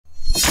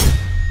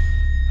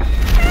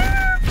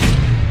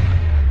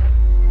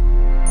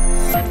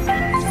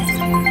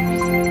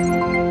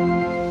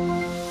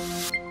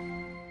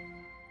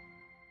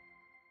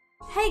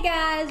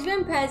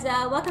I'm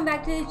Preza. Welcome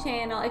back to the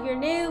channel. If you're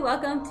new,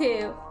 welcome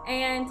too.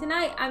 And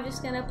tonight I'm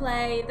just gonna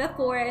play The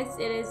Forest.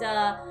 It is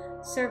a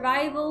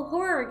survival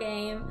horror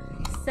game.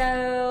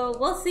 So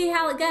we'll see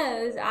how it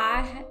goes.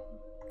 I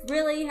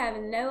really have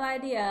no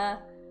idea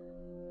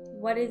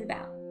what it's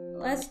about.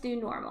 Let's do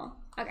normal.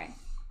 Okay.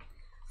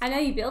 I know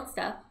you build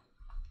stuff.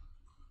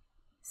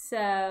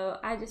 So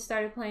I just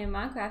started playing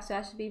Minecraft, so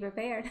I should be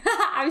prepared.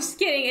 I'm just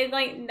kidding. It's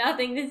like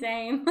nothing the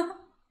same.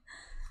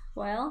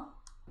 Well,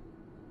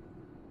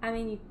 I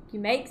mean, you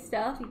make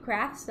stuff, you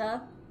craft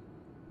stuff.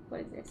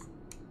 What is this?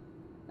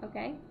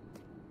 Okay.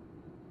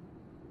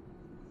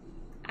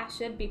 I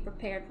should be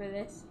prepared for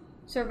this.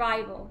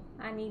 Survival.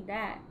 I need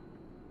that.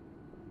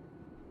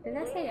 Did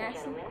that say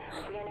acid?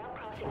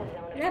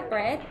 Is that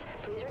bread?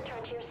 Please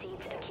return to your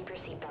seats and keep your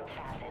seatbelts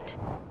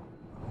fastened.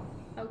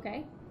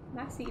 Okay.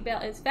 My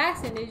seatbelt is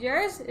fastened. Is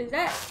yours? Is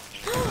that?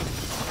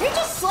 He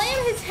just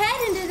slammed his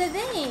head into the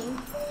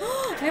thing.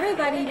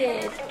 Everybody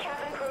did.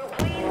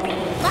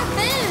 My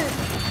food!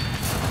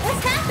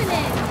 What's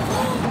happening?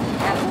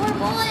 That poor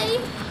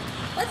boy!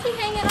 What's he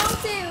hanging on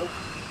to?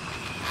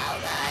 Oh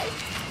gosh.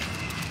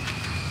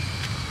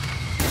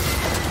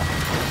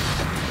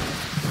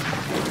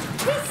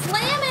 He's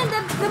slamming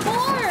the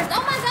board!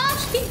 Oh my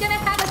gosh, he's gonna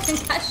have a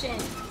concussion.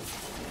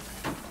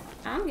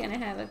 I'm gonna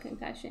have a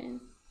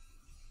concussion.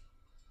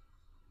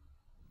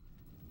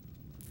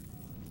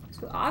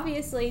 So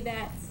obviously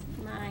that's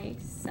my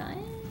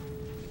son.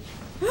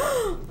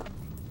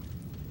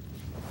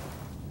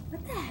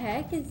 What the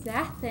heck is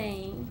that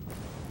thing?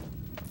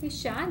 He's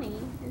shiny.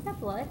 Is that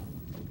blood?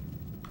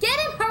 Get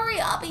him! Hurry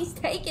up! He's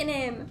taking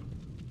him!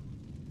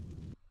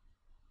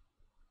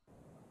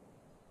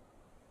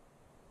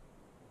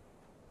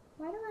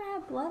 Why do I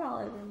have blood all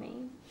over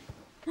me?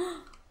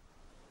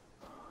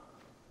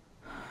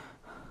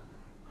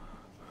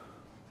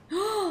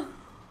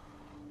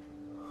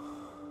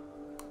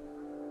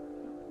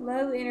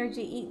 Low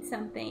energy, eat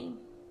something.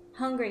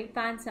 Hungry,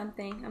 find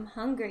something. I'm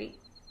hungry.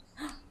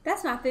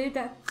 That's my food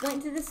that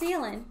went to the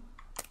ceiling.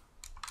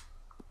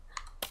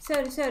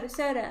 Soda, soda,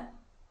 soda.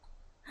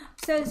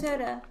 Soda,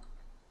 soda.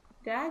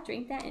 Did I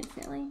drink that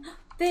instantly?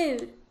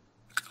 Food.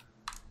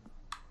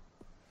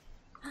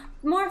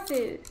 More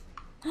food.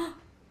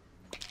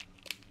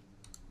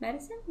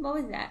 Medicine? What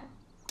was that?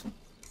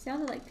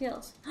 Sounded like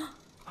pills.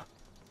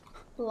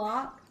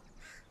 Block.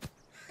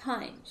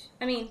 Punch.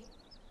 I mean,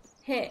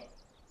 hit.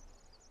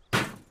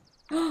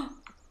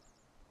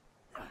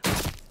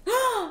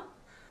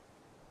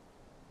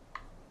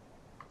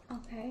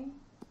 Okay.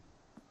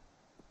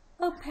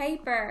 Oh,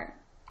 paper.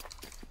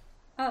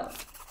 Oh.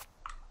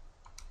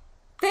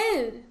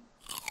 Food!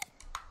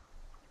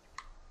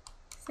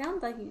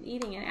 Sounds like he's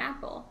eating an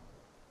apple.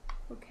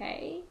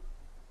 Okay.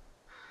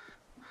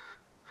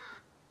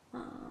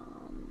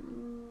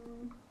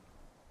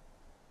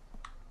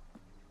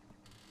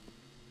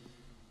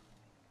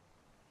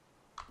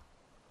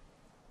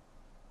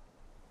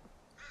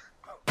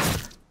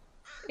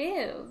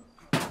 Ew.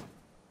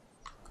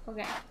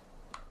 Okay.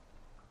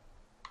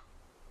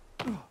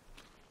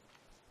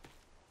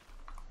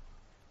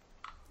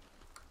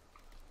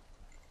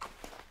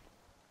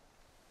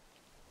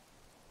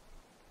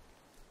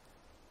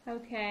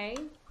 Okay.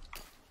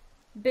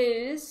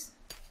 Booze.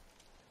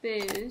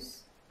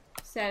 Booze.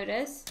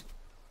 Sodas.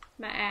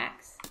 My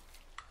axe.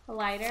 A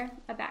lighter.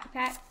 A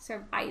backpack.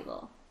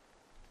 Survival.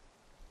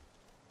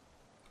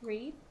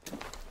 Read.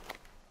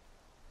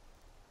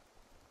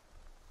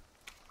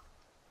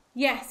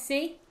 Yes,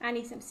 see? I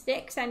need some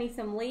sticks. I need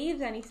some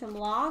leaves. I need some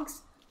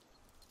logs.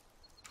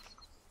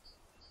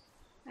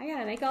 I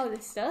gotta make all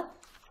this stuff.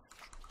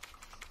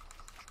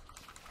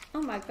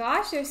 Oh my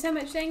gosh, there's so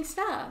much dang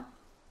stuff.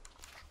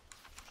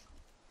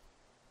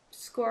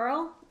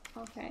 Squirrel.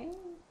 Okay.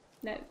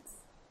 Notes.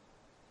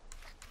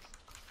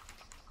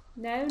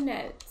 No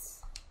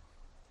notes.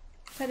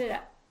 Put it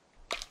up.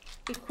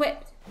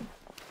 Equipped.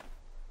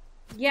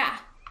 Yeah.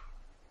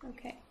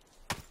 Okay.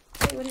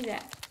 Wait, what is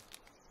that?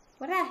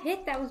 What did I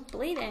hit that was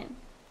bleeding?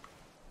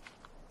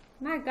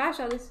 My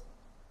gosh, all this.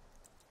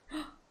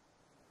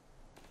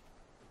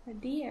 A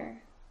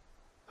deer.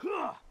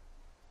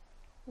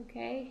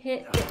 Okay,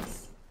 hit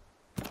this.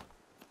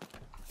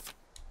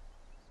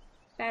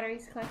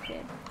 Batteries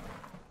collected.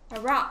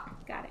 A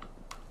rock. Got it.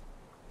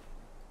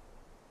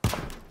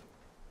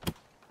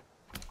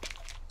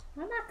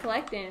 I'm not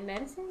collecting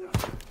medicine.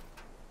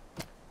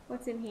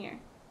 What's in here?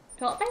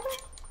 Toilet paper?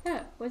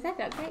 No. Was that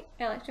duct tape?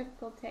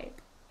 Electrical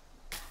tape.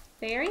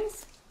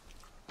 Berries?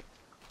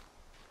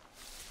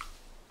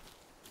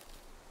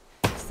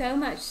 So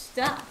much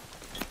stuff.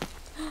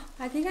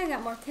 I think I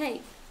got more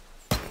tape.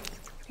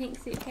 Pink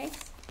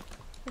suitcase.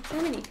 There's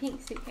so many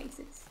pink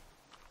suitcases.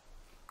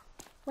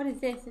 What is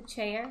this? A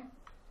chair?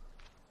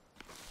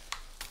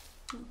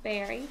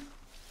 Berry.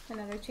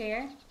 Another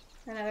chair.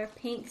 Another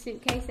pink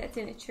suitcase that's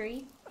in a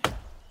tree.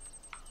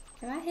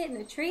 Am I hitting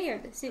the tree or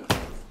the suitcase?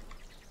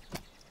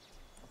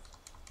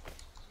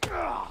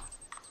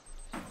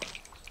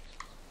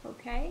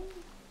 Okay.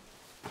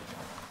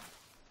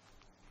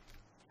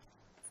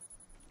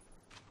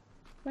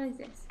 What is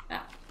this?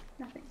 Oh,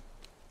 nothing.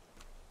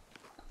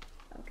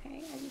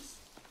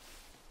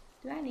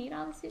 Do I need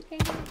all the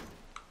suitcases?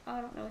 Oh,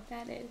 I don't know what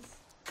that is.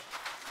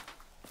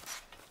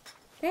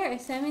 There are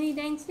so many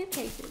dang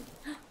suitcases.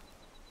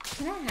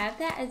 Can I have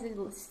that as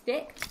a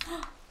stick?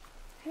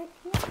 Heck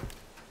yeah.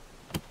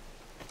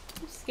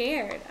 I'm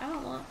scared. I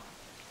don't want...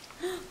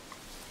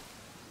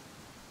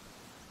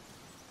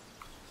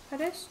 Are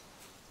those...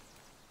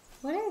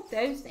 What are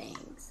those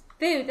things?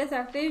 Food. That's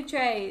our food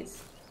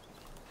trays.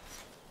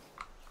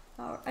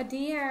 Oh, a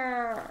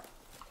deer.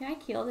 Can I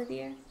kill the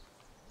deer?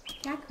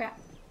 Can I crouch?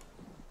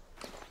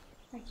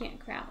 I can't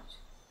crouch.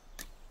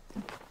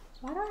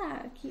 Why do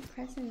I keep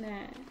pressing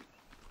that?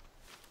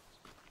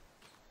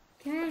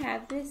 Can I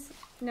have this?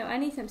 No, I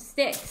need some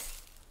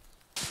sticks.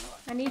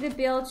 I need to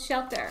build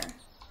shelter.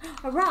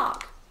 A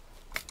rock.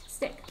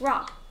 Stick.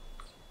 Rock.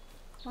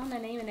 Why am I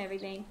naming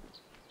everything?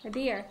 A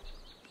deer.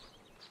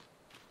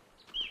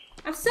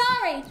 I'm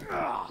sorry!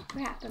 Oh,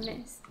 crap, I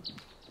missed.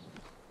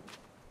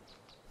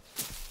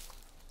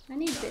 I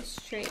need this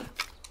tree.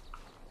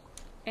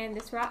 And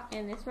this rock,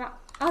 and this rock.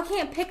 Oh, I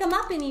can't pick them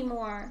up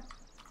anymore.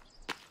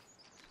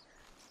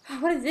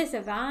 What is this,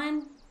 a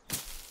vine?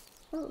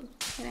 Oh,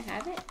 can I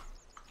have it?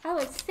 Oh,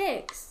 it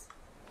sticks.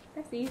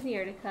 That's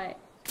easier to cut.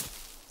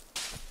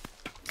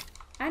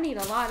 I need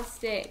a lot of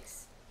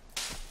sticks.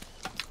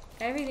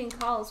 Everything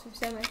calls for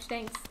so much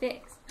dang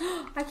sticks.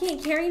 I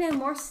can't carry no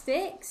more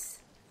sticks.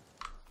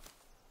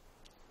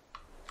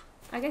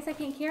 I guess I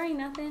can't carry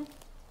nothing.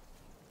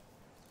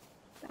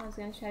 I was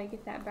gonna try to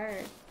get that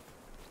bird.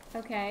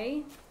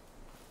 Okay.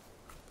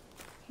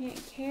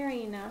 Can't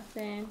carry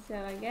nothing, so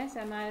I guess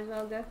I might as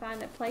well go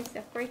find a place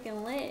to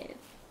freaking live.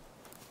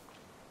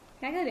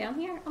 Can I go down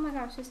here? Oh my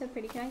gosh, it's so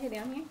pretty. Can I go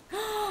down here?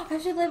 I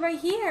should live right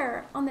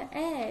here on the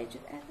edge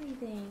of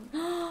everything.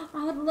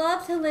 I would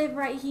love to live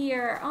right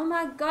here. Oh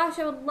my gosh,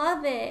 I would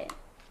love it.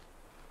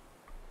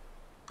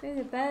 There's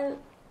a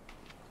boat,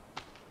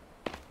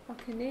 a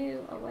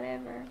canoe, or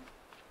whatever.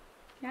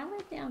 Can I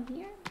live down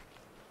here?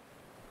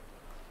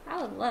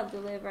 I would love to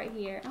live right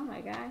here. Oh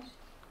my gosh.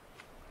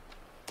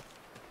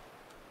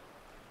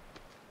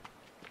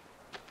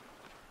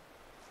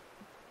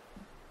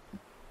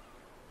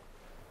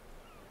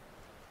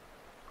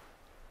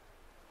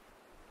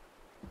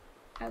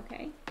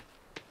 Okay.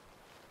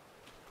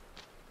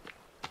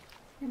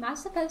 Am I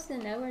supposed to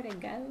know where to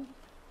go?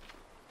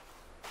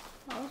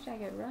 I wish I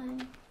could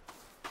run.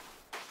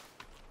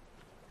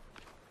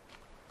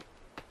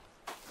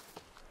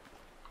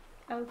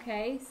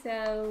 Okay,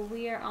 so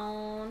we are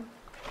on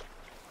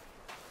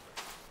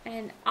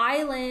an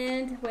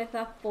island with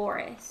a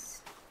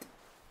forest.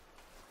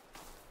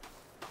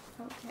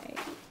 Okay.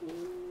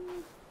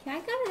 Can I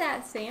go to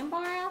that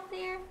sandbar out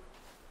there?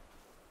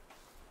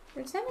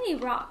 There's so many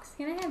rocks.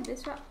 Can I have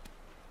this rock?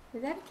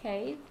 Is that a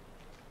cave?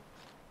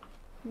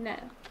 No,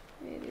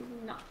 it is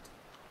not.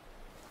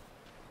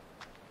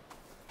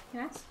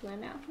 Can I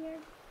swim out here?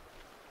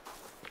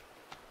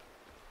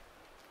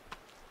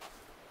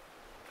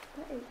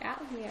 What is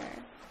out here?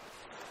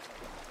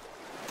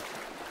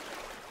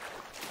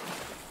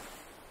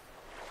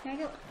 Can I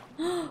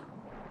go?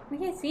 We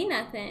can't see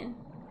nothing.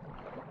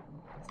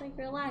 It's like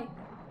real life.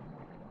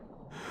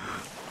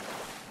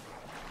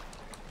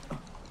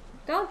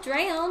 Don't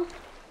drown.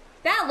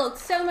 That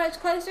looks so much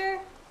closer.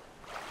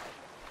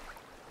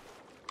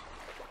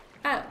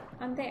 Oh,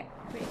 I'm there,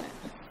 pretty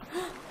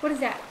much. What is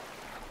that?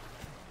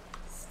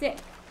 Stick.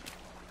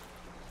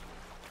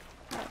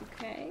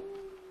 Okay.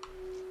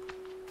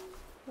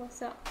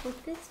 What's up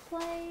with this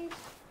place?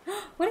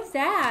 What is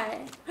that?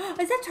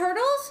 Is that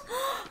turtles?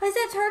 Is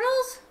that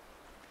turtles?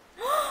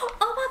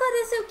 Oh my god,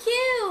 that's so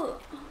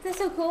cute. That's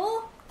so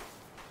cool.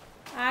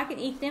 I can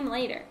eat them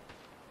later.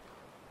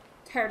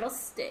 Turtle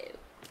stew.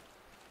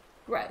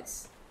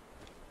 Gross.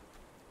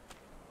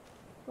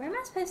 Where am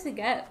I supposed to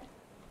go?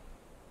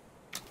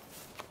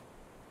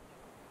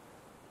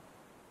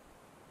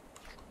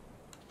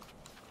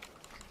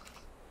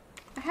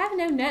 I have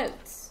no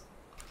notes.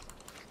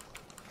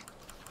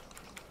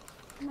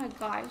 Oh my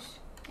gosh.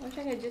 I wish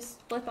I could just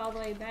flip all the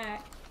way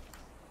back.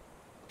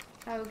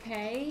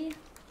 Okay.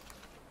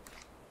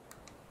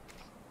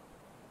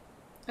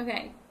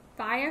 Okay.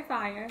 Fire,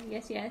 fire.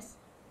 Yes, yes.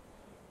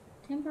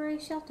 Temporary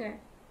shelter.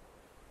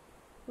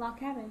 Log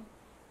cabin.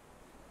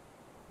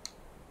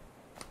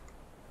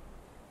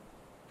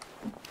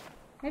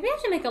 Maybe I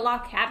should make a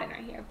log cabin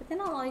right here, but then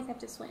I'll always have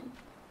to swim.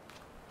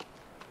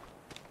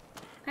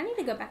 I need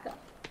to go back up.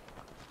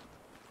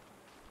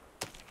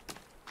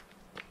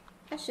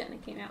 I shouldn't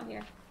have came out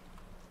here.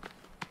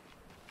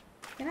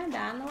 Can I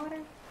die in the water?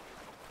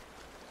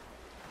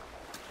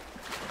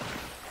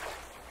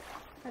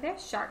 Are there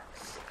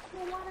sharks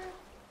in the water?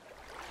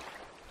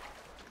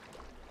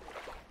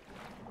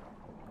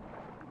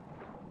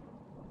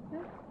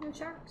 No, no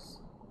sharks.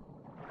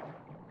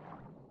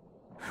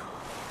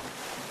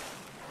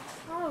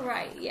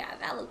 Alright, yeah,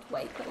 that looked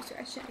way closer.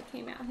 I shouldn't have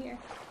came out here.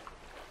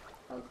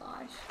 Oh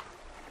gosh.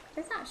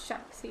 There's not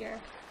sharks here.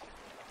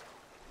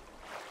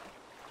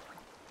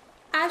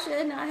 I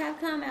should not have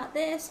come out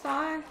this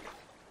far.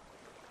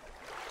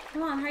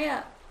 Come on, hurry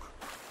up.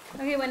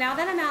 Okay, well now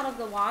that I'm out of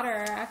the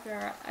water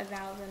after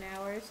 1,000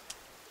 hours,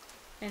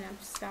 And I'm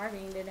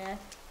starving to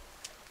death.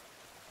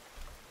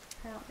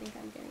 I don't think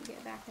I'm gonna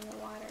get back in the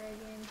water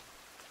again.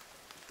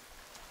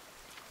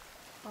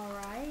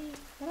 Alright.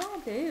 What do I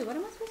do? What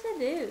am I supposed to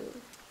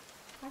do?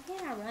 Why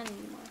can't I run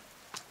anymore?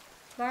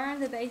 Learn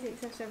the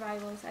basics of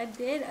survivals. I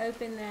did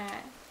open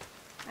that.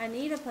 I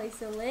need a place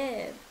to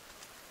live.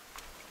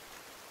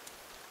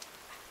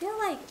 I feel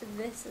like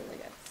this is a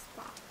good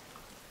spot.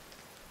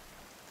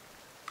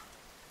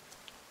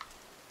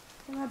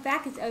 And my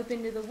back is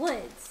open to the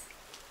woods.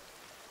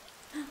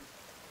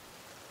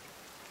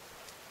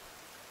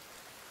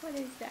 What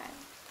is that?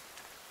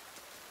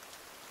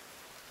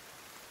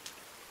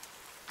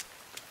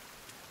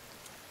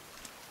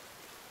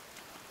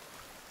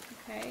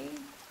 Okay.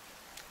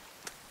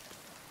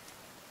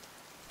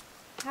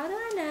 How do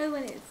I know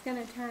when it's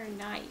gonna turn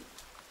night?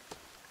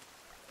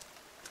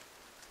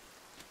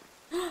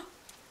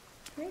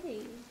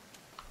 Pretty.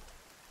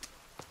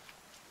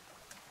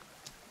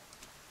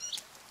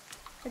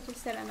 I just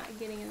said I'm not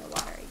getting in the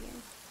water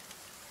again.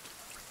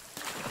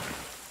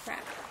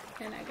 Crap.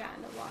 And I got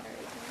in the water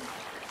again.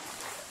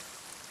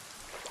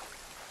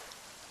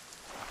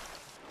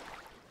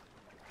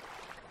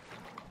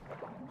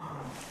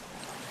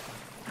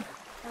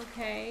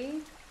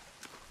 Okay.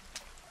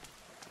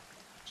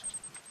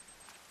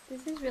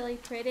 This is really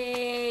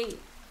pretty.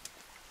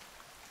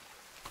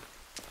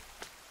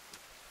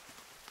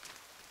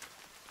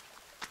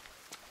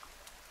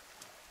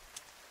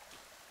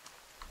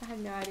 I have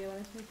no idea what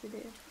I'm supposed to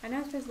do. I know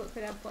I'm supposed to look for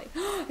that boy.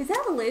 Is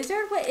that a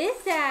lizard? What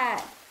is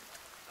that?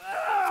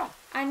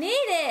 I need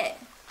it.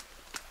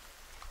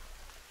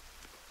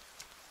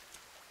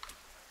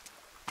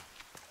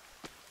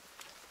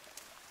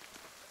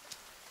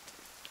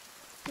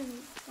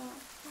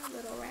 That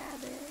little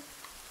rabbit.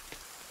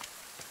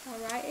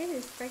 Alright, it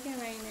is freaking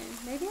raining.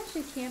 Maybe I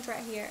should camp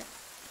right here.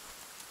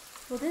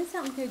 Well, then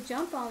something could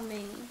jump on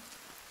me.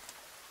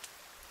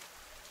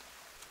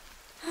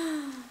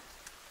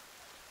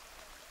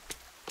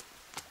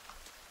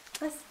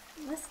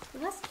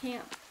 Let's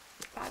camp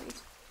by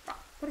these rocks.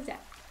 What is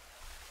that?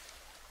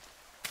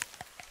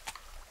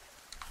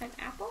 An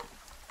apple?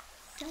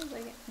 Sounds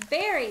like it.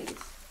 Berries!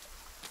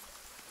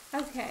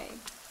 Okay.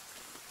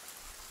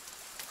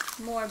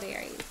 More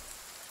berries.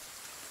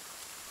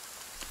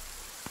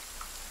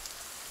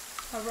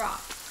 A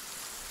rock.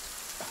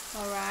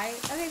 Alright.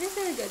 Okay, this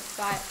is a good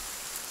spot.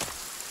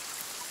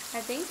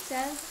 I think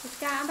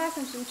so. I'm back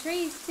on some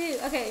trees too.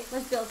 Okay,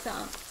 let's build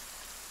some.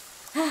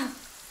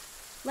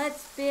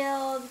 Let's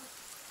build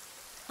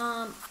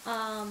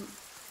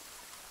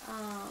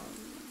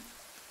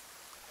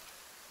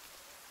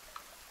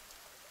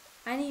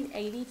I need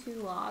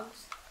 82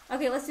 logs.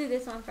 Okay, let's do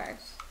this one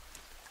first.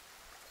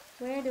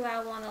 Where do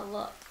I want to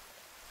look?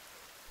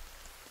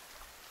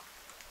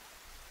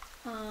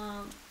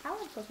 I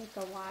would look at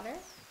the water.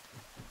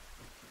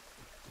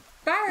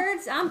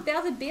 Birds! I'm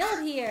about to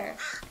build here.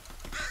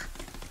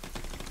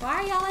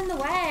 Why are y'all in the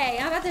way?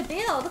 I'm about to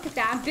build. Look at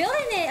that. I'm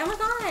building it. Oh my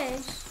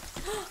gosh.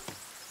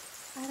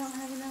 I don't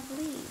have enough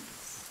leaves.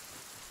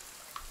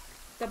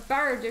 The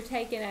birds are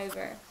taking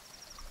over.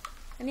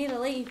 I need a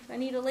leaf. I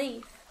need a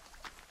leaf.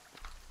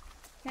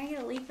 Can I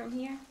get a leaf from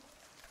here?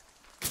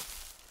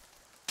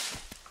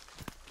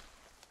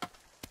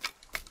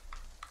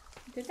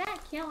 Did that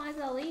count as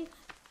a leaf?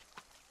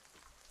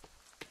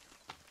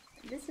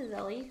 This is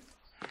a leaf.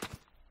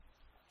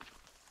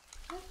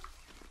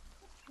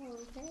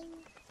 Okay.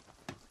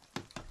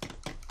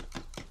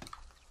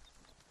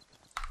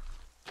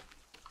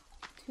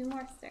 Two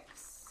more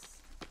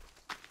sticks.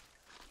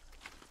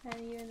 I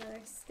need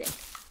another stick.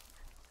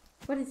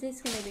 What is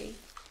this gonna be?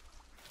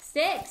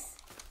 Sticks!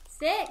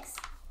 Sticks!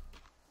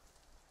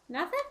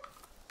 Nothing?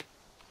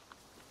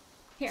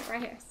 Here,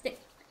 right here. Stick.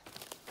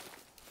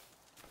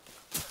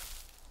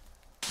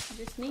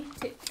 Just me?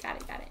 Two. Got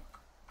it, got it.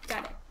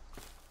 Got it.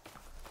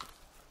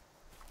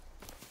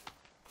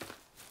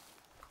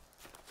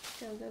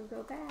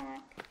 Go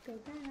back. Go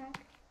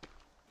back.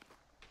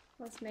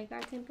 Let's make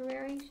our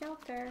temporary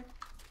shelter.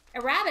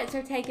 Rabbits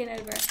are taking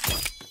over.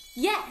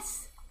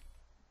 Yes!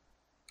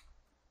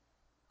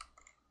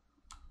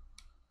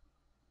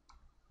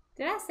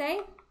 Did I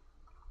save?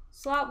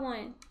 Slot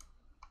 1.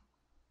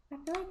 I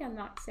feel like I'm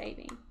not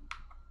saving.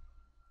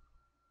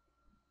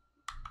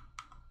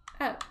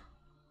 Oh.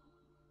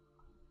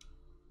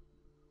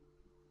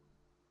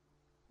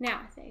 Now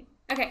I save.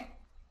 Okay.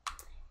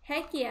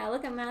 Heck yeah,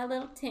 look at my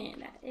little tent.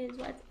 That is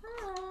what's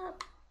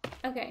up.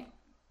 Okay.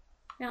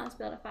 Now let's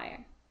build a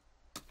fire.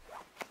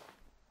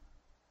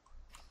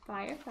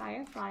 Fire,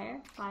 fire,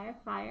 fire, fire,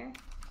 fire.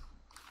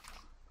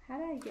 How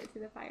do I get to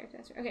the fire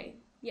tester? Okay,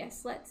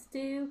 yes, let's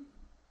do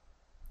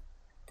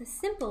the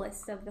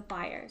simplest of the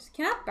fires.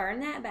 Can I burn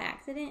that by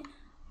accident?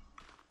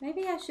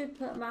 Maybe I should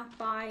put my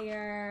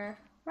fire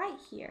right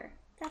here.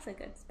 That's a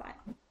good spot.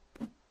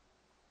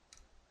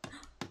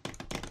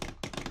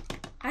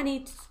 I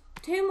need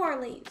 2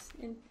 more leaves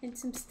and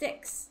some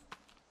sticks.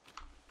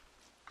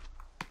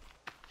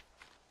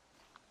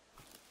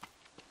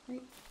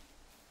 Wait.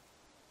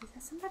 Is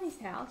that somebody's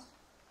house?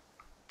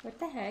 What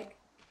the heck?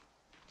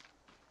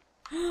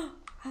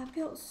 I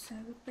felt so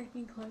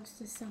freaking close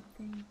to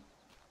something.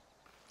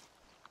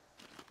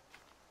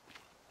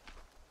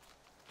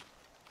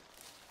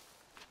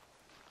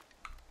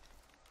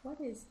 What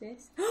is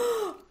this?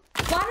 Why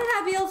did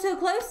I build so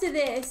close to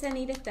this? I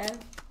need it though.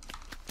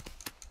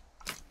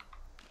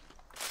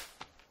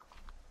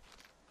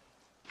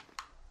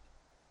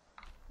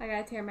 I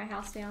gotta tear my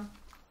house down.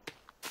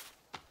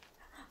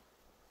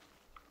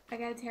 I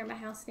gotta tear my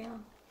house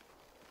down.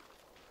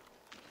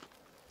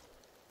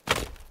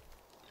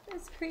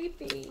 That's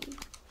creepy.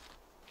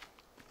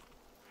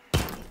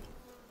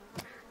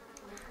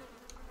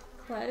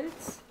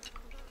 Clothes?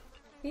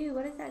 Ew,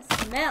 what does that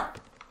smell?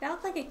 That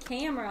looks like a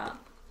camera.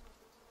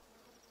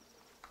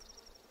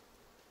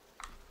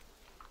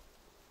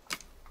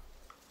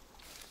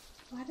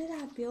 Why did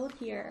I build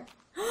here?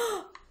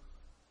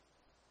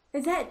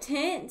 Is that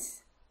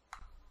tents?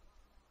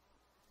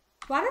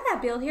 Why did I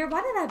build here?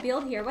 Why did I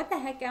build here? What the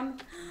heck?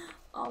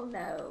 Oh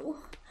no.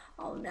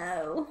 Oh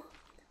no.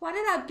 Why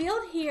did I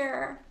build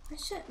here? I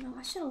should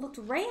have looked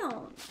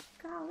around.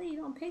 Golly, you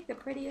don't pick the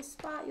prettiest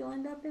spot, you'll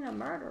end up in a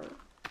murder.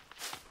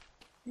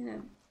 In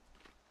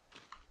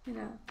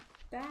a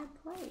bad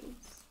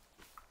place.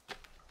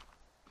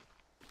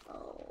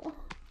 Oh.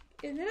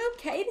 Is it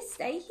okay to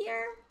stay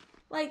here?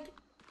 Like,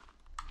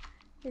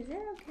 is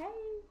it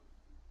okay?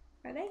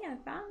 Are they gonna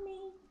find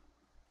me?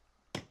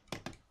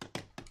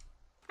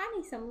 I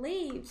need some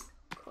leaves.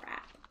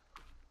 Crap.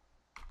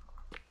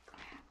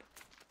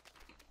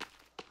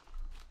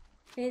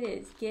 It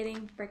is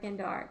getting freaking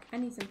dark. I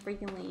need some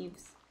freaking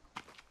leaves.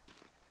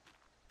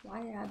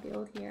 Why did I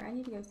build here? I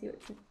need to go see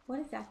what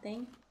is that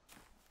thing?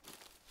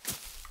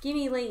 Give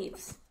me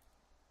leaves.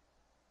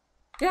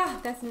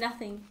 Yeah, that's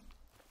nothing.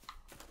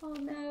 Oh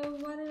no,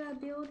 why did I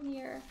build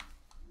here?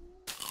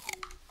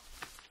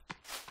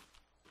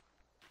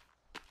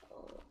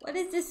 Oh, what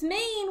does this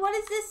mean? What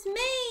does this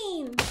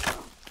mean?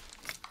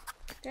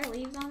 Are there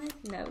leaves on this?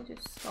 No,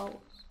 just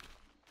skulls.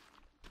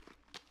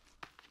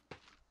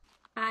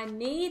 I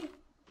need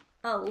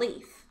a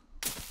leaf.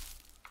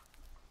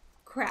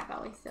 Crap,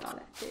 I wasted all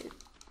that food.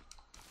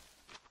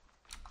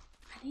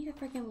 I need a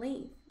freaking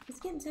leaf. It's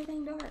getting so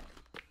dang dark.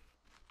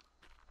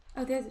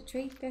 Oh, there's a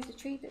tree. There's a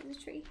tree. There's a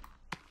tree.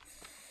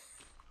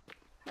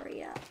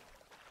 Hurry up.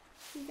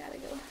 We gotta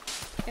go.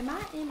 Am I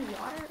in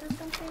water or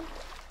something?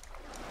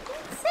 I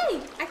can't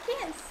see. I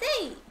can't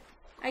see.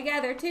 I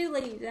gathered 2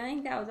 leaves. I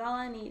think that was all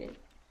I needed.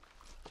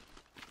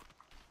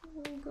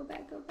 Oh, go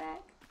back, go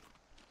back.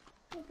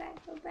 Go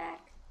back, go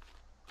back.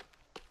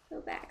 Go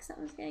back.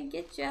 Something's gonna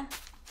get ya.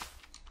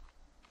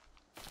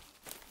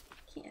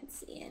 Can't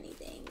see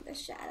anything. The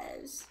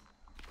shadows.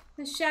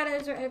 The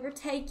shadows are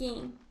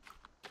overtaking.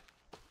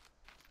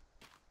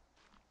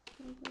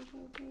 Go, go, go,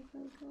 go, go,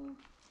 go.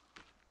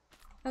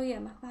 Oh yeah,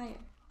 my fire.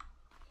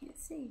 Can't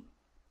see.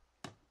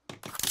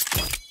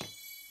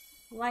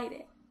 Light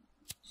it.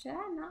 Should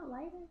I not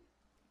light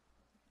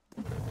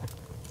it?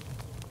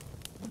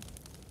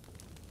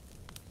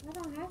 I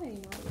don't have any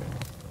more.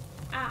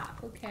 Ah,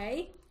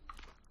 okay.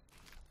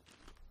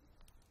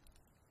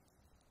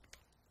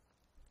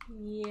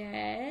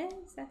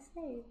 Yes, I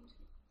saved.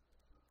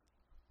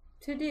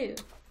 To do.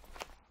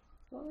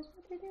 What was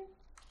my to do?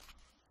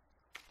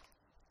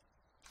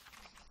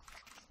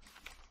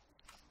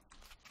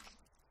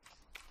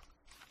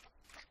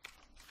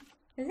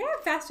 Is there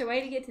a faster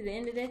way to get to the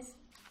end of this?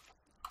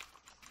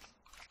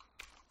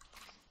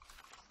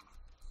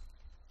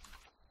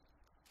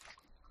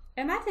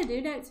 Am I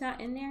to-do notes not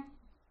in there?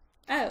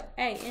 Oh,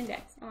 hey,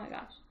 index. Oh my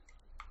gosh.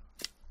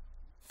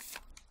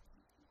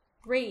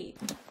 Read.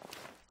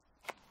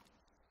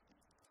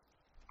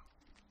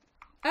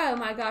 Oh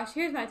my gosh,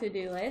 here's my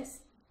to-do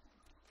list.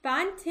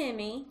 Find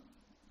Timmy.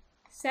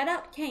 Set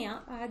up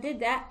camp. I did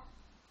that.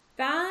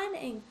 Find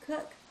and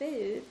cook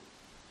food.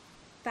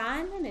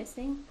 Find the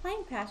missing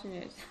plane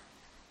passengers.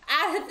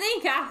 I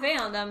think I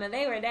found them and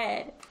they were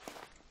dead.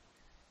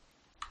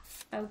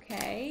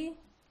 Okay.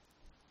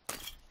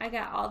 I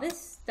got all this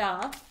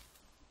stuff.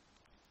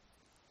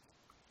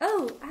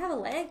 Oh, I have a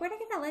leg. Where'd I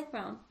get that leg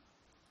from?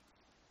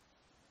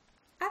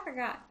 I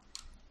forgot.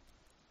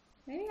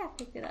 Maybe I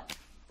picked it up.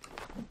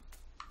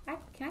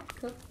 Can I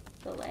cook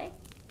the leg?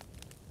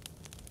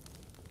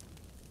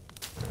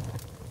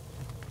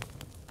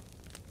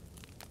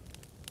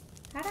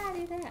 How do I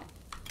do that?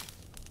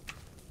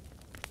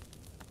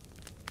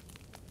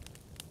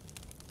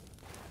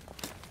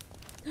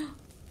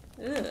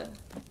 Ugh.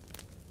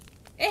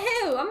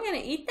 Ew, I'm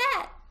gonna eat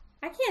that?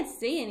 I can't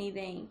see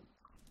anything.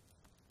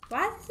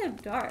 Why is it so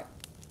dark?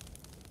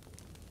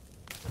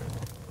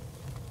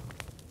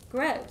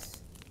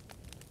 Gross.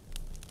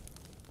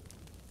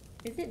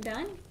 Is it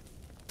done?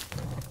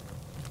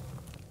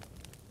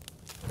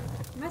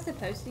 Am I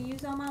supposed to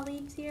use all my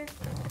leaves here?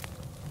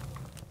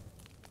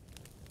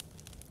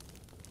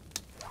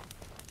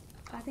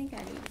 I think I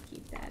need to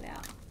keep that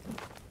out.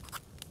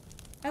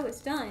 Oh,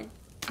 it's done.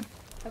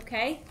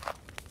 Okay.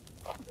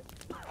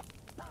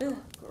 Ugh,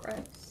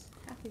 gross.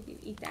 How could you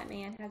eat that,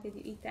 man? How could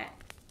you eat that?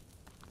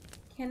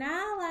 Can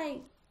I,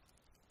 like...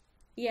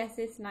 Yes,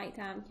 it's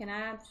nighttime. Can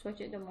I switch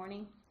it to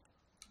morning?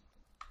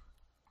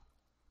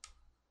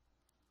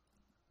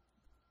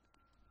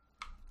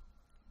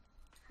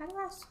 How do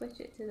I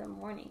switch it to the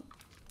morning?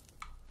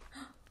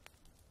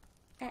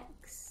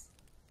 X.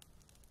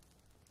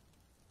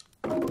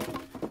 All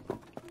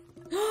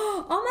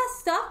my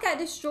stuff got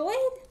destroyed?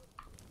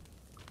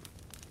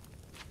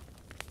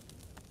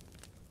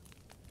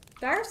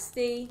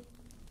 Thirsty.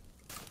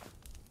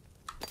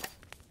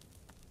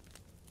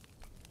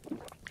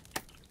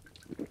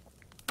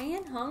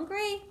 And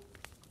hungry?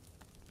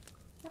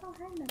 I don't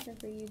have nothing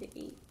for you to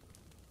eat.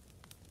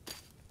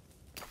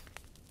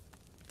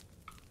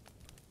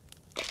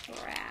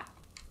 Crap.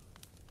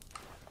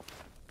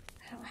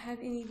 I don't have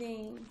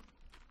anything.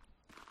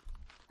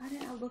 Why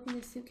didn't I look in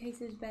the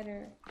suitcases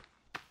better?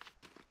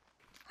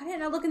 Why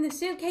didn't I look in the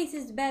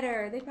suitcases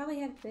better? They probably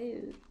had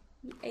food.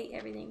 You ate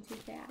everything too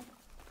fast.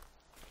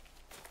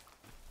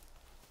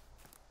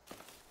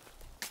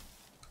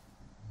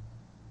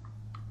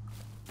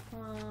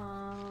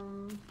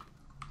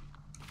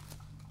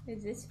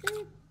 Is this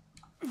food?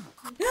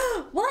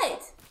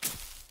 What?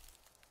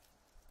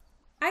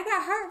 I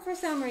got hurt for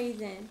some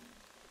reason.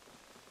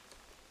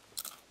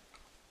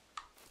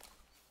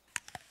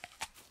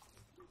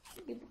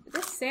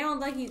 This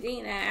sounds like he's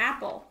eating an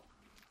apple.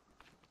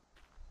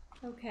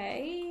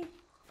 Okay.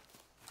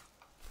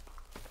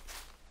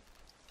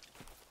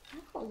 I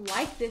don't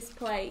like this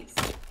place.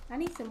 I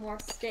need some more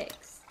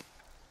sticks.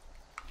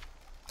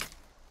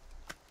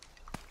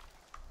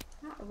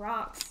 Not a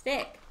rock,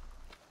 stick.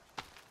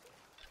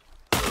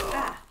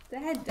 Ah,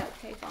 that had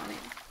duct tape on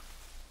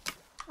it.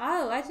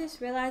 Oh, I just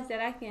realized that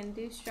I can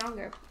do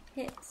stronger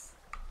hits.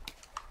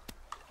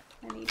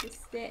 I need a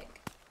stick.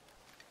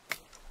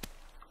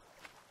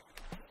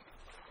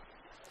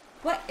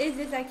 What is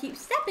this I keep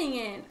stepping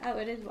in? Oh,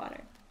 it is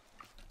water.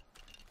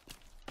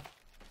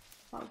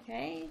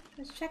 Okay,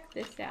 let's check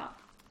this out.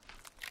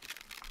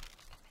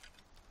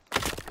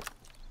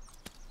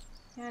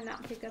 Can I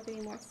not pick up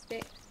any more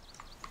sticks?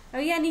 Oh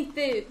yeah, I need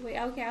food. Wait,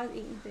 okay, I was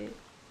eating food.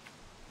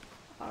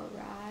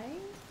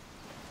 Alright.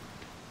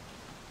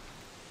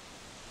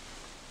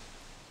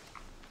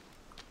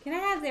 Can I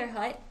have their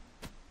hut?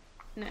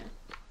 No.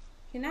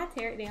 Can I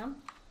tear it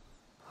down?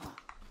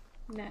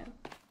 No.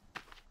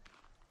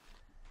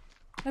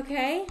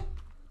 Okay.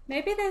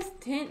 Maybe those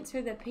tents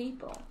are the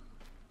people.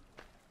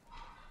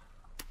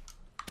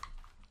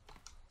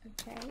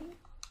 Okay.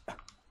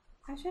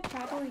 I should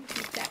probably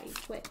keep that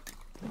equipped.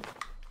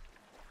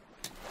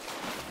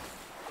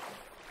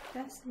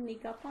 Did I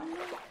sneak up on them?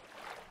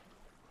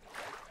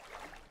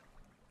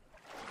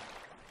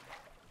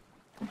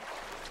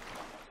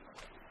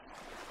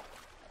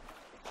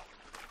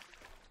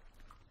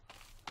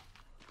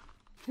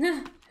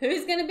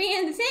 Who's gonna be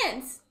in the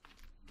tents?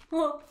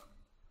 Well,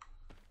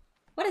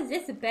 what is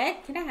this, a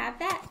bed? Can I have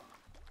that?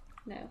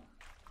 No.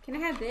 Can I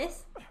have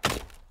this?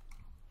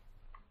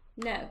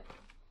 No.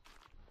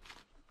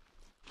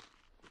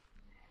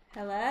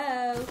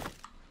 Hello?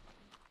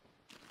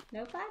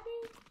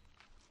 Nobody?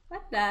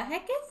 What the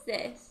heck is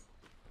this?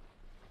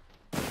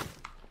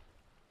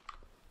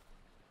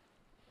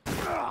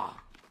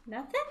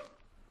 Nothing?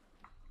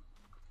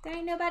 There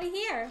ain't nobody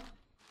here.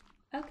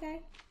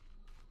 Okay.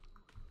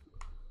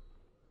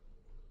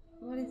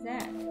 What is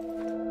that?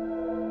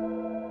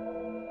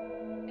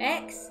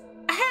 X?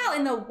 How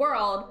in the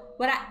world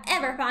would I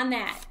ever find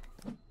that?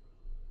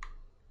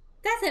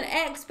 That's an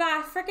X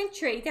by a freaking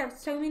tree. There are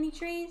so many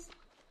trees.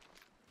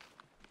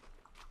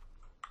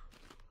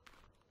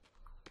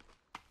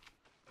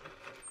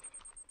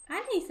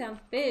 I need some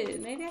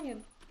food. Maybe I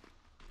can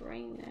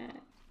bring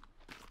that.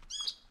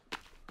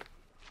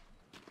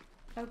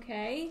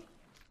 Okay.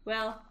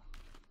 Well.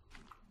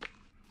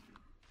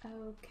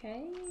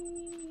 Okay.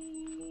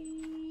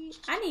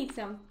 I need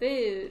some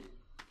food.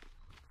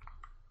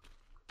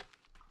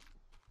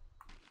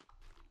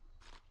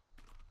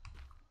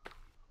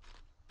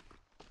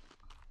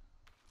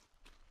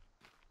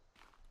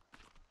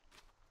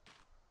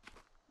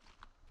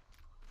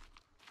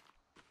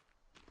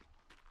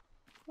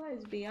 What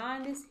is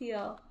beyond this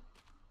hill?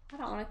 I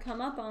don't want to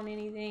come up on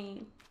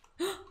anything.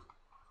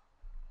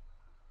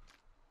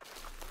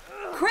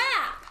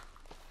 Crap!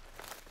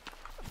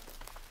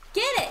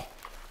 Get it!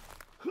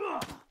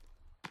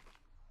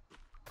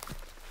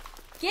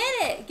 Get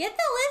it! Get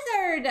the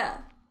lizard!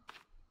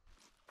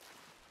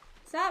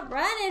 Stop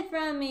running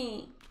from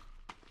me!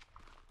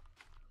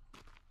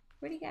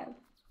 Where'd he go?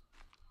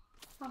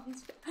 Oh,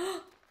 he's...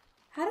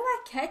 How do I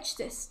catch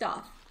this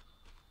stuff?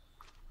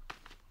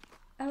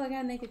 Oh, I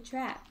gotta make a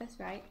trap. That's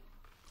right.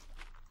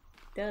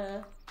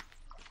 Duh.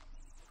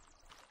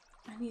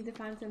 I need to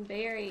find some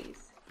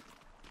berries.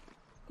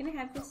 Can I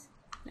have this?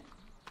 No.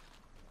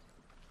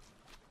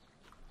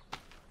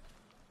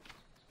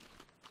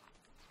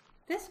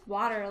 This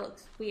water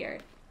looks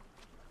weird.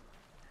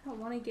 I don't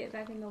want to get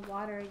back in the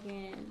water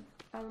again.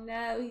 Oh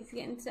no, he's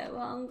getting so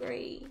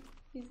hungry.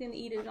 He's gonna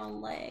eat his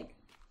own leg.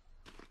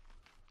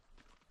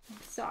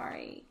 I'm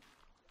sorry.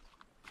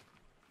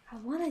 I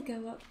want to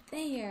go up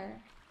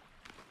there.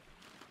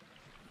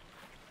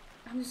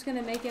 I'm just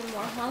gonna make him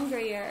more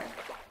hungrier.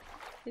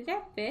 Is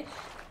there fish?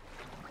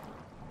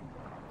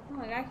 Oh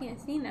my god, I can't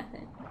see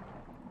nothing.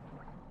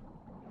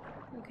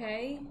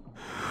 Okay.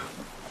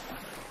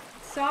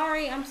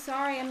 Sorry, I'm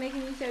sorry. I'm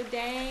making you so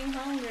dang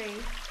hungry.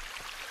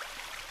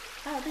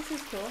 Oh, this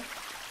is cool.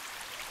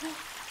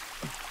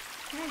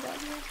 Can I go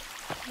up here?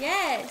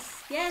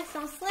 Yes! Yes,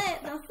 don't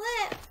slip! Don't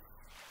slip!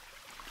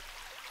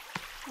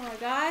 Oh my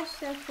gosh,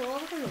 so cool.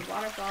 Look at the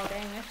waterfall.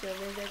 Dang, I should have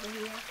lived over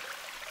here.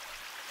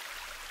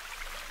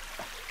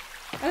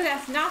 Oh,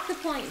 that's not the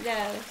point,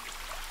 though.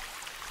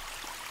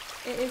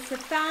 It is to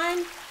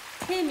find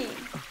Timmy.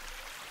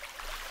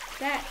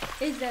 That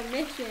is the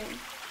mission.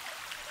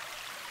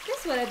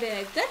 This would have been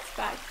a good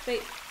spot.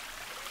 Wait,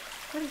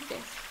 what is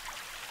this?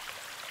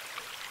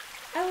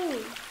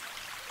 Oh.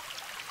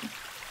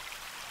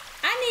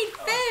 I need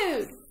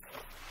food.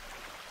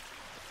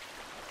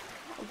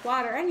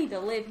 Water. I need to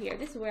live here.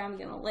 This is where I'm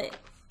gonna live.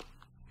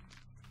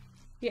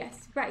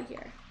 Yes, right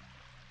here.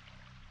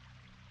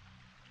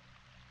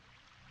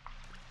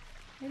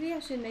 Maybe I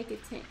should make a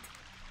tent.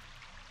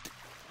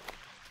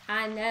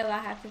 I know I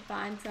have to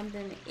find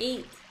something to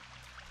eat.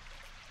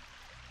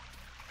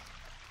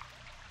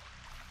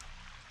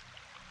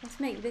 Let's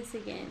make this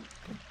again.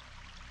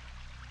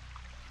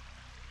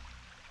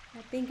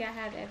 I think I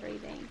have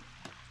everything.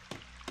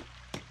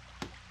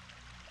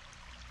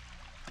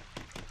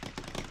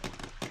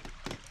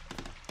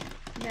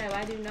 No,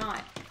 I do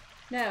not.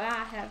 No,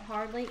 I have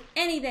hardly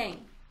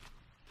anything.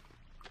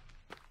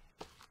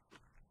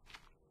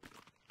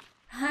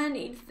 I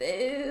need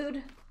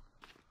food.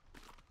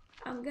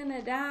 I'm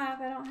gonna die if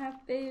I don't have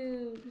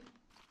food.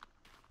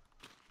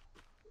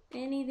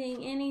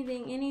 Anything,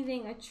 anything,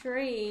 anything. A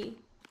tree.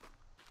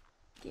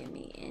 Give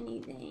me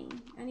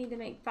anything. I need to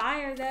make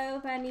fire though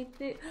if I need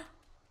food.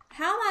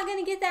 How am I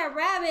gonna get that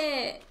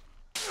rabbit?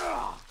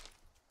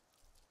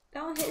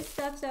 Don't hit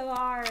stuff so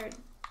hard.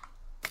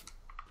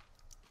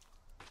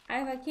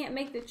 If I can't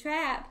make the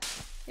trap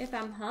if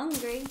I'm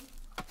hungry.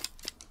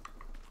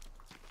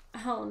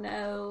 Oh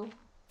no.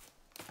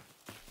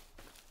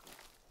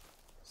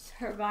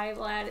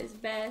 Survival at its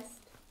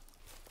best.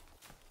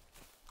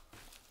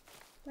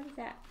 What is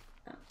that?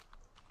 Oh.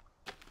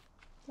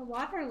 The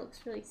water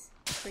looks really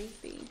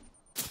creepy.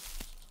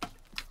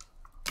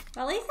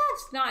 Well, at least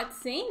I've not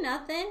seen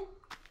nothing.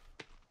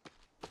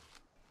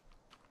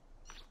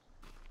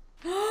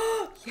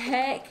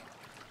 Heck.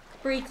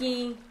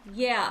 Freaking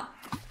yeah.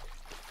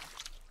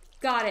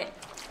 Got it.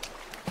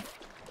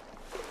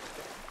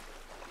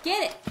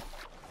 Get it.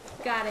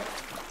 Got it.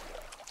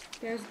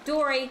 There's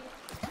Dory.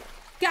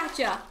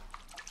 Gotcha.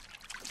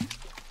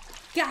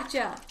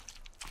 Gotcha.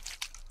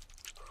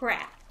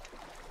 Crap.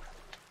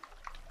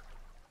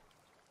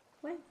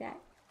 What is that?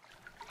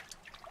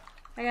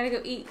 I gotta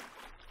go eat.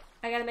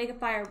 I gotta make a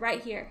fire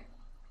right here.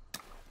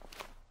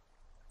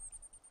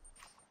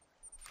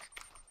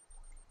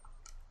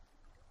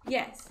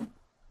 Yes.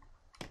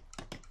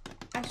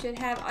 I should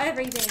have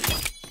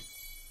everything.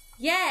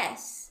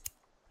 Yes!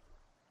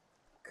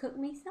 Cook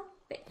me some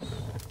fish.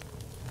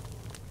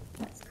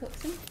 Let's cook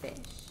some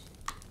fish.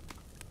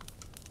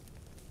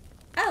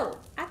 Oh,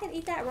 I can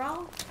eat that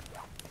raw.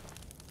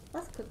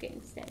 Let's cook it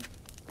instead.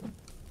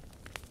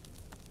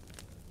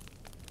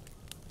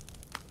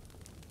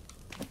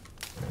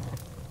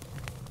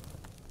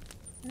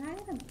 Am I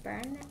gonna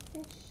burn that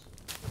fish?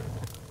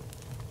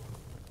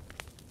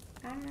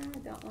 I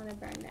don't want to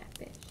burn that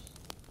fish.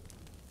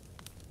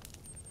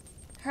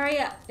 Hurry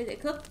up. Is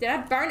it cooked? Did I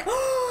burn it?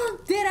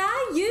 Did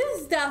I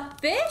use the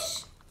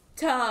fish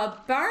to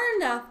burn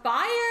the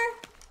fire?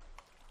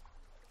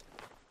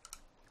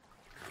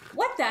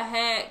 What the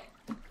heck?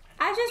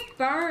 I just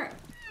burnt.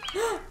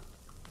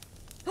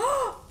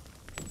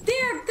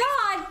 Dear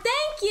God,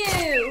 thank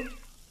you.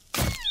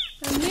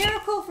 A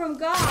miracle from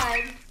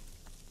God.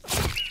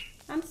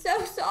 I'm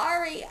so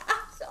sorry.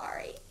 I'm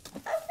sorry.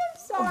 I'm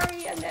so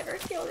sorry. I've never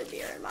killed a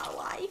deer in my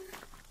life.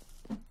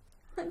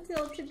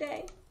 Until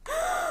today.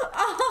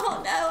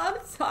 Oh no,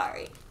 I'm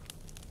sorry.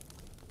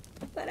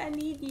 But I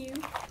need you.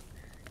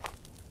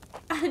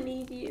 I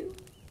need you.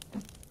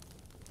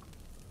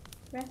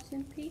 Rest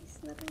in peace,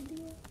 little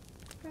dear.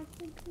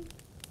 Rest in peace.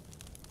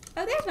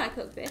 Oh, there's my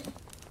cooked fish.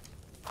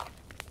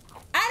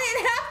 I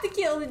didn't have to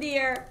kill the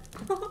deer.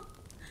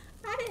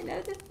 I didn't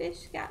know the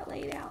fish got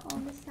laid out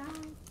on the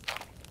side.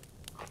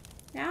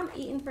 Now I'm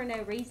eating for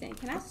no reason.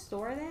 Can I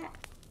store that?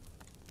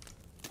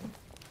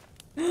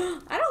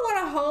 I don't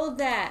want to hold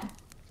that.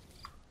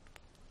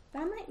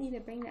 But I might need to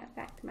bring that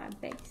back to my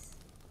base.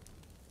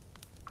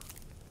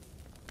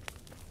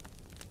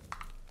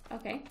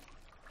 Okay.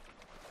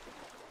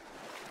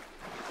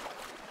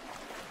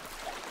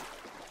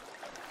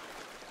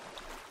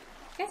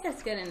 Guess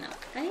that's good enough.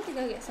 I need to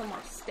go get some more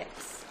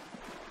sticks.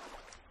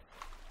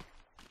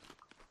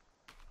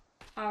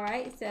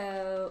 Alright,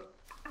 so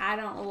I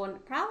don't will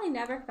probably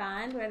never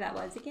find where that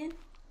was again.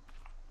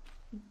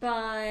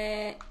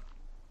 But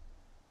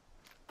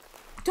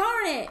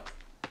darn it!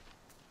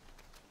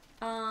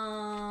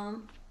 I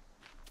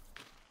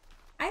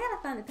gotta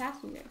find the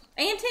passengers.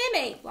 And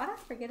Timmy! Why did I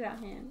forget about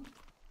him?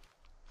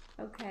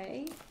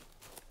 Okay.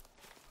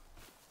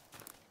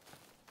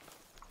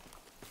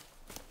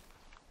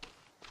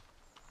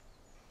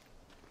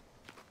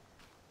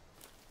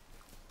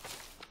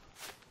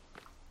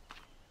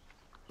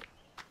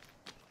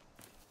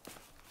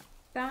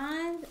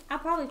 find... I'll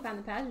probably find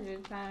the passengers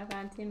if I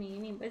find Timmy.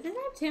 Anyway, is his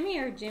name Timmy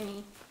or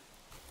Jimmy?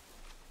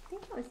 I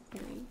think it was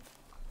Timmy.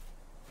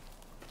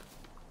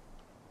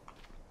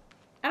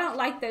 I don't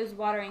like those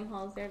watering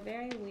holes. They're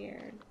very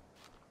weird.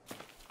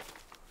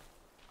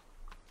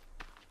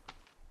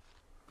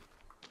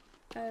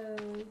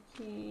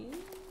 Okay.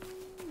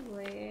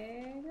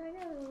 Where do I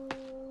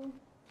go?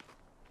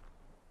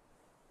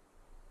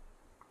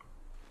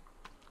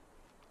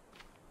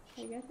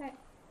 I guess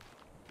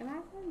am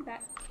I going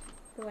back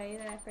the way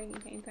that I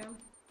freaking came from?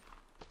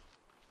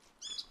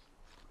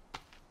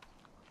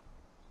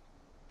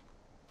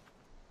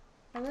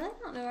 I really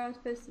don't know where I'm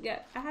supposed to go.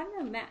 I have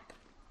no map.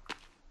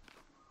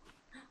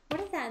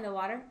 What is that in the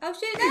water? Oh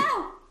shoot,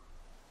 no!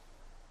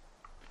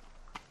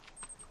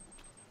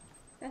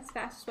 That's the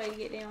fastest way to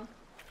get down.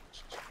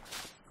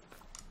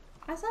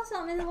 I saw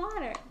something in the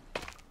water.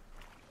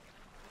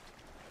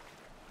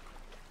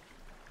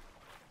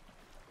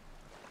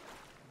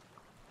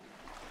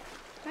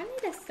 I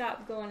need to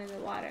stop going in the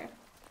water.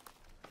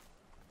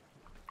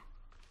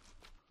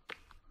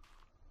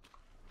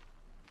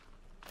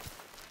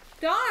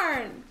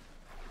 Darn!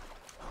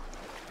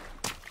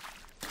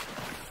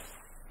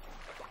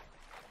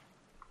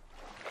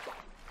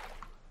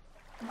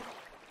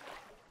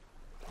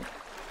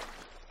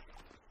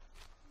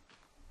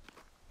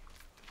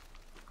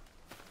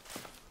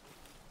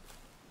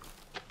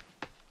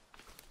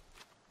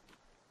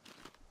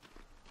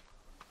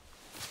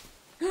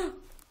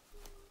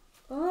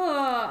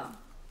 Oh.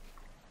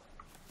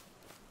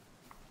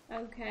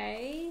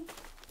 Okay.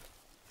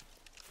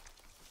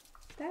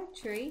 That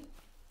tree.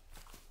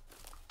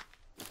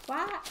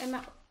 Why am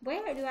I?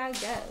 Where do I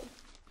go?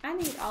 I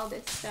need all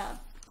this stuff.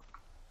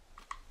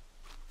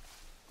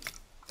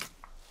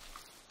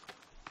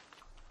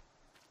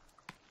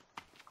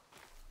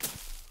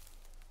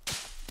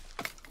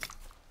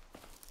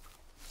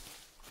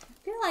 I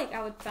feel like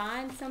I would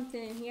find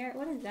something in here.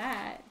 What is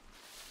that?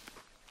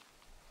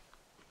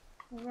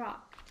 A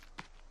rock.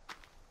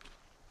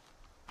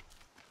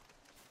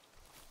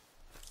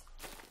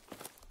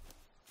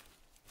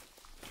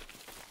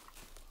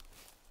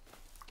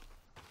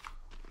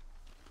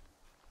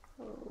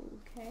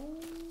 Okay.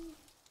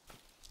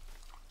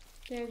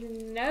 There's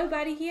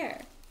nobody here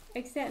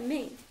except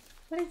me.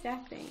 What is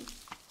that thing?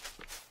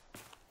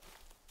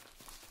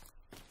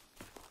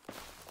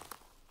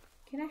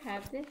 Can I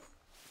have this?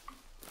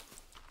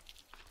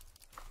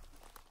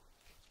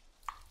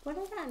 What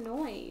is that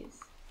noise?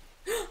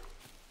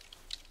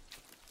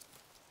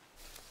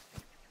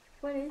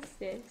 What is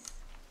this?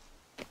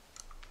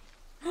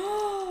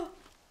 Oh,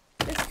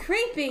 it's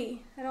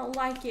creepy. I don't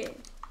like it.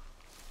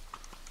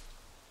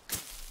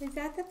 Is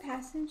that the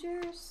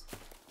passengers?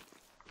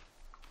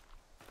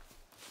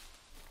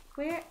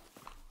 Where?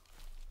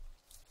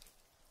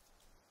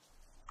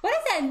 What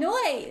is that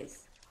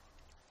noise?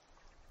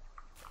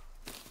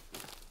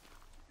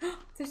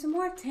 There's some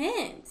more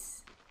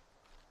tents.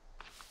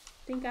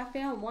 I think I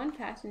found one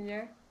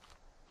passenger.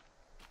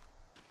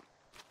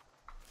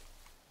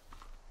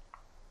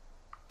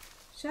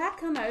 Should I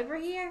come over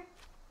here?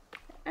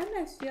 It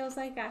almost feels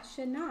like I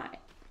should not.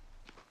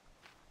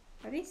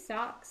 Are these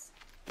socks?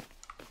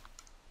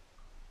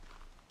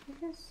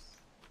 There's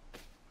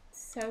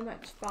so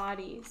much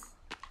bodies.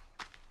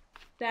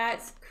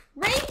 That's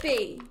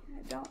creepy!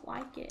 I don't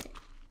like it.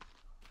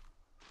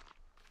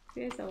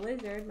 There's a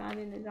lizard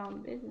minding his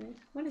own business.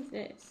 What is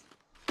this?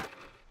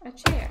 A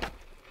chair.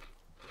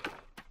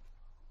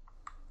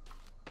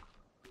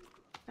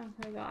 Oh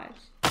my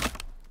gosh.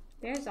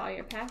 There's all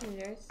your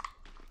passengers.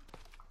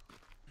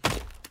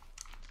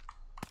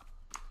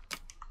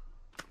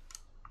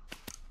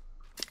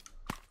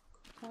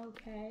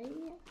 Okay.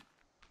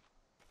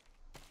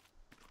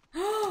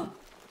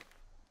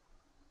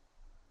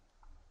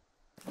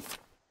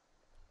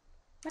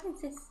 What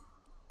is this?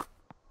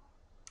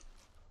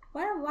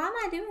 Why am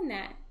I doing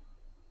that?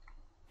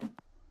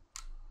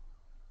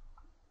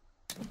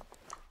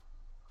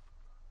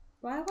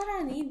 Why would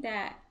I need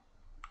that?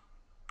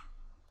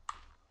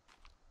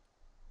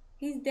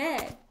 He's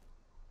dead.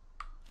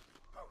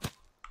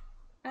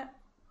 I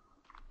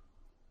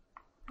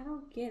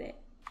don't get it.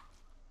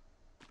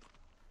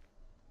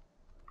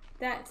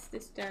 That's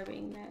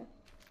disturbing though.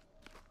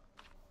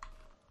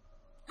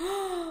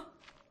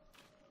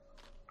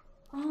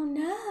 Oh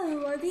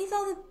no, are these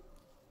all the...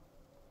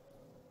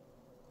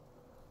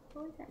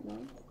 What was that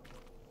noise?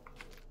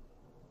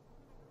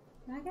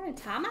 Am I gonna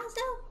tie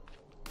myself?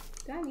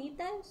 Do I need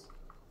those?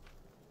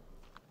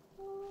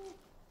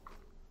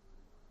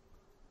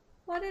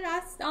 What did I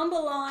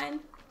stumble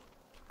on?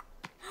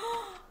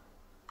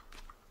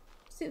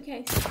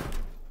 Suitcase.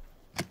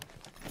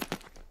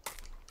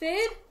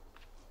 Food?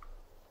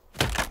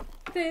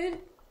 Food?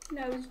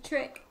 No, it was a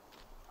trick.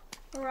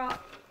 A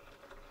rock.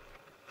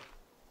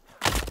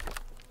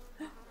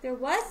 There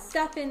was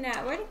stuff in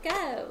that. Where'd it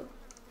go?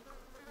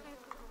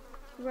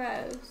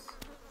 Gross.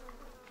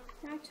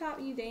 Can I chop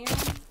you down?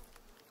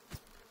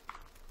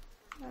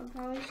 I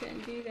probably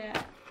shouldn't do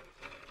that.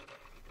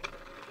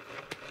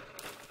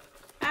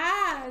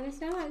 Ah, there's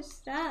so much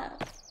stuff.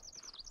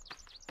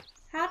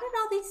 How did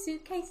all these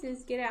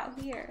suitcases get out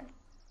here?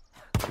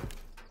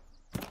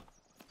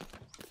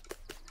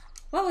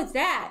 What was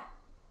that?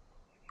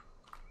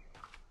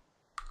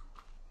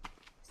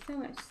 So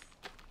much.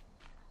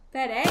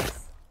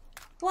 FedEx?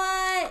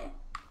 What?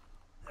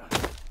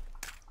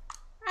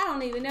 I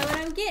don't even know what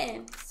I'm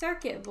getting.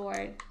 Circuit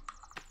board.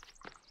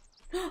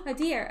 A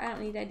deer. I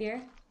don't need that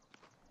deer.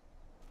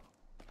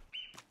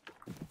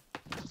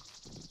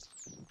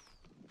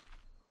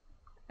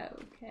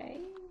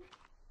 Okay.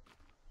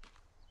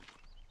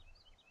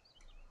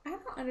 I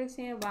don't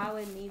understand why I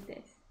would need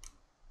this.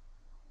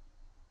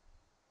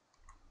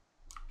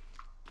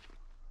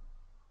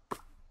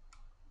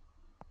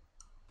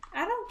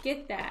 I don't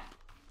get that.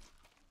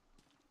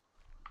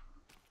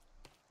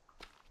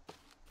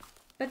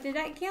 But did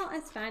that count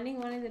as finding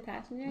one of the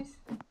passengers?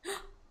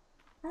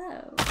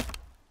 Oh.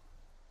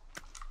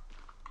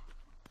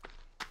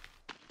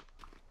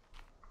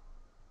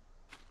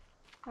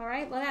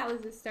 Alright, well that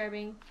was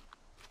disturbing.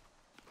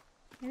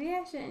 Maybe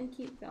I shouldn't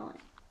keep going.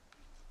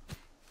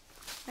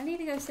 I need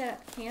to go set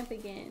up camp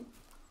again.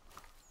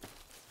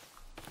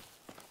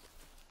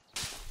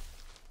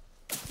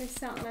 There's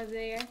something over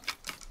there.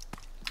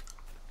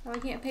 Oh, I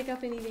can't pick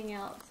up anything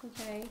else.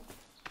 Okay.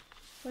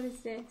 What is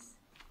this?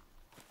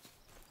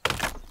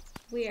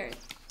 Weird.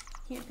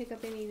 Can't pick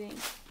up anything.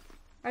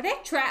 Are there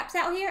traps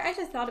out here? I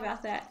just thought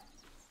about that.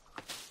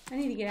 I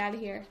need to get out of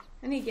here.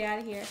 I need to get out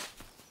of here.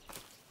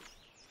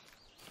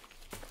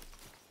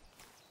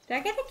 Do I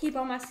get to keep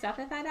all my stuff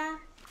if I die?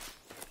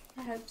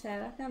 I hope so.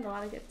 I found a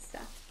lot of good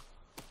stuff.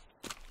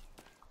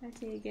 I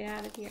just need to get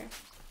out of here.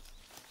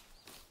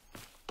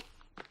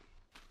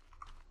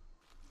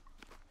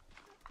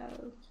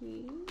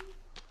 Okay.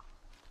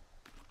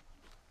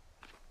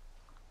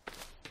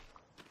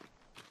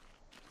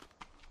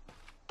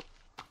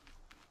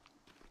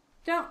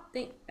 Don't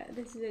think that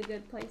this is a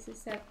good place to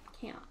set up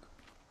camp.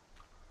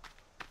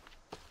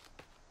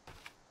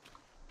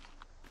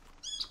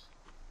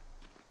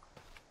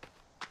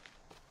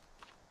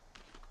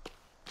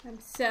 I'm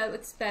so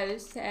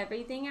exposed to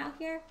everything out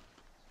here.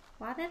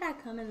 Why did I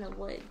come in the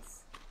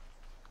woods?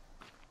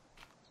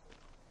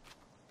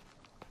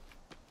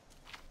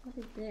 What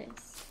is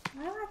this?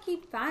 Why do I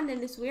keep finding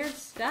this weird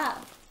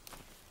stuff?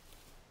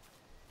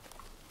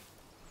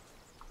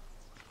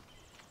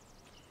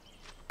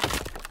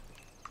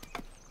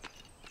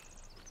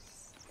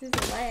 This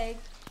is a leg.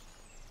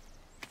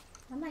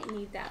 I might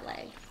need that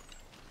leg.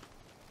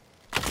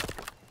 I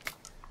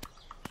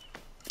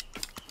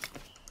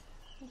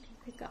can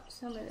pick up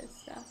some of this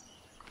stuff.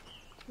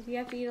 If you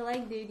have to eat a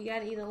leg, dude, you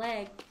gotta eat a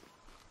leg.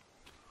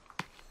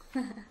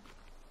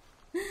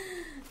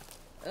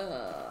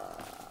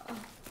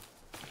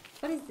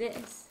 What is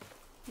this?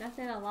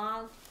 Nothing, a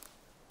log.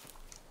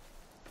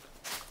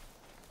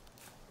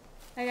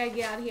 I gotta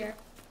get out of here.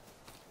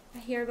 I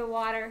hear the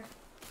water.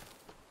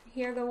 I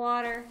hear the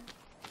water.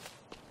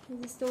 Is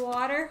this the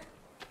water?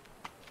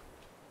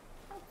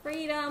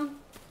 Freedom.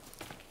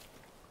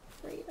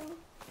 Freedom.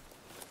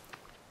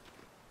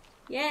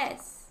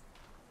 Yes.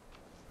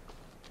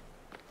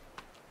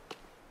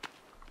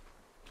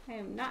 I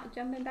am not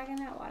jumping back in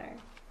that water.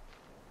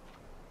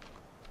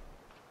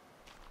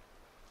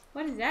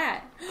 What is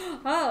that?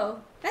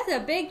 Oh, that's a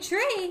big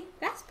tree.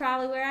 That's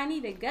probably where I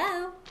need to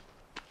go.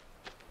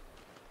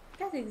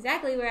 That's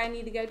exactly where I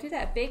need to go, to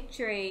that big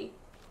tree.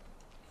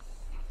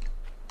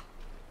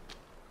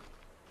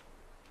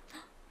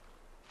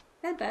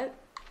 That boat.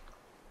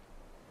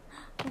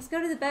 Let's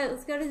go to the boat.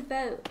 Let's go to the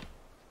boat.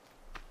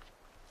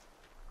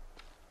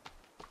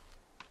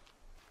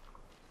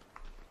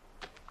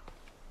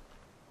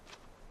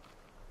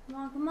 Come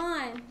on, come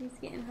on. He's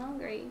getting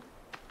hungry.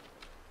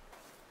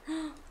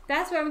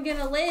 That's where I'm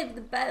gonna live,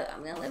 the boat.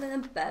 I'm gonna live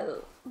in the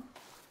boat.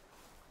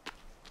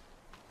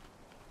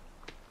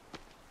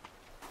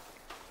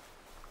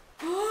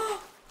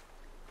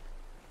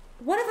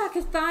 What if I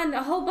could find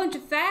a whole bunch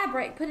of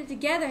fabric, put it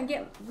together, and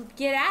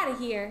get out of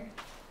here?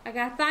 I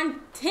gotta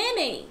find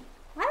Timmy.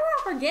 Why do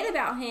I forget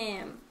about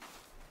him?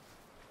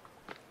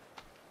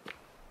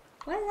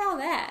 What is all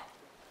that?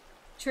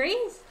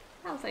 Trees?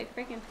 That looks like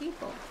freaking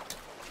people.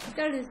 Let's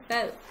go to this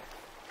boat.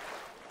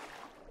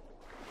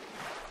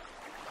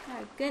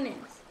 Oh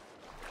goodness.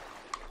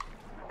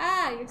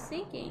 Ah, you're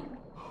sinking.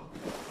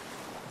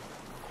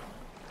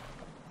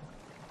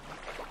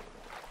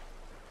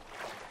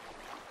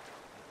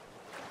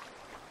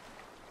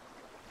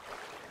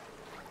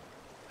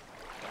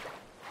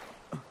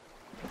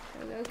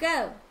 Go, go,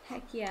 go.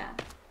 Heck yeah.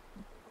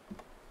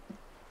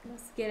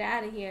 Let's get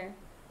out of here.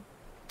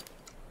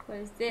 What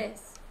is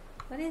this?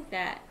 What is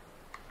that?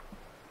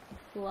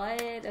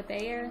 Blood? A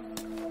bear?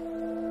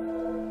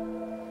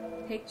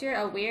 Picture?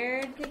 A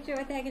weird picture?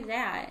 What the heck is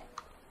that?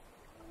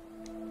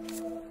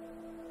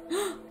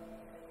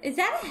 Is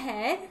that a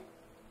head?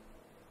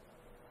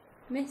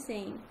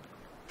 Missing.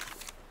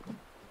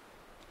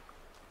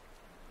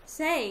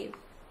 Save.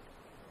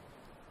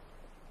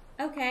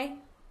 Okay.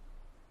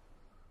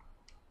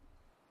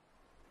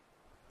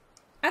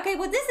 Okay,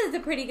 well this is a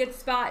pretty good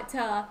spot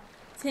to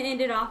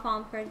end it off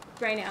on for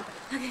right now.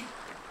 Okay.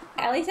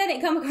 At least I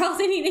didn't come across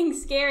anything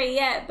scary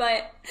yet,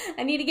 but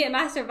I need to get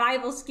my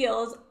survival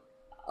skills,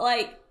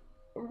 like,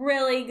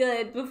 really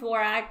good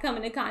before I come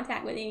into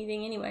contact with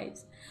anything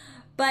anyways.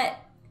 But,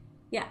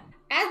 yeah.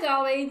 As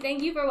always,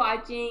 thank you for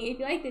watching. If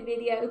you liked the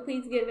video,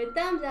 please give it a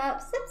thumbs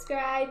up,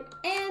 subscribe,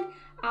 and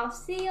I'll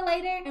see you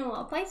later, and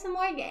we'll play some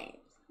more games.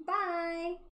 Bye!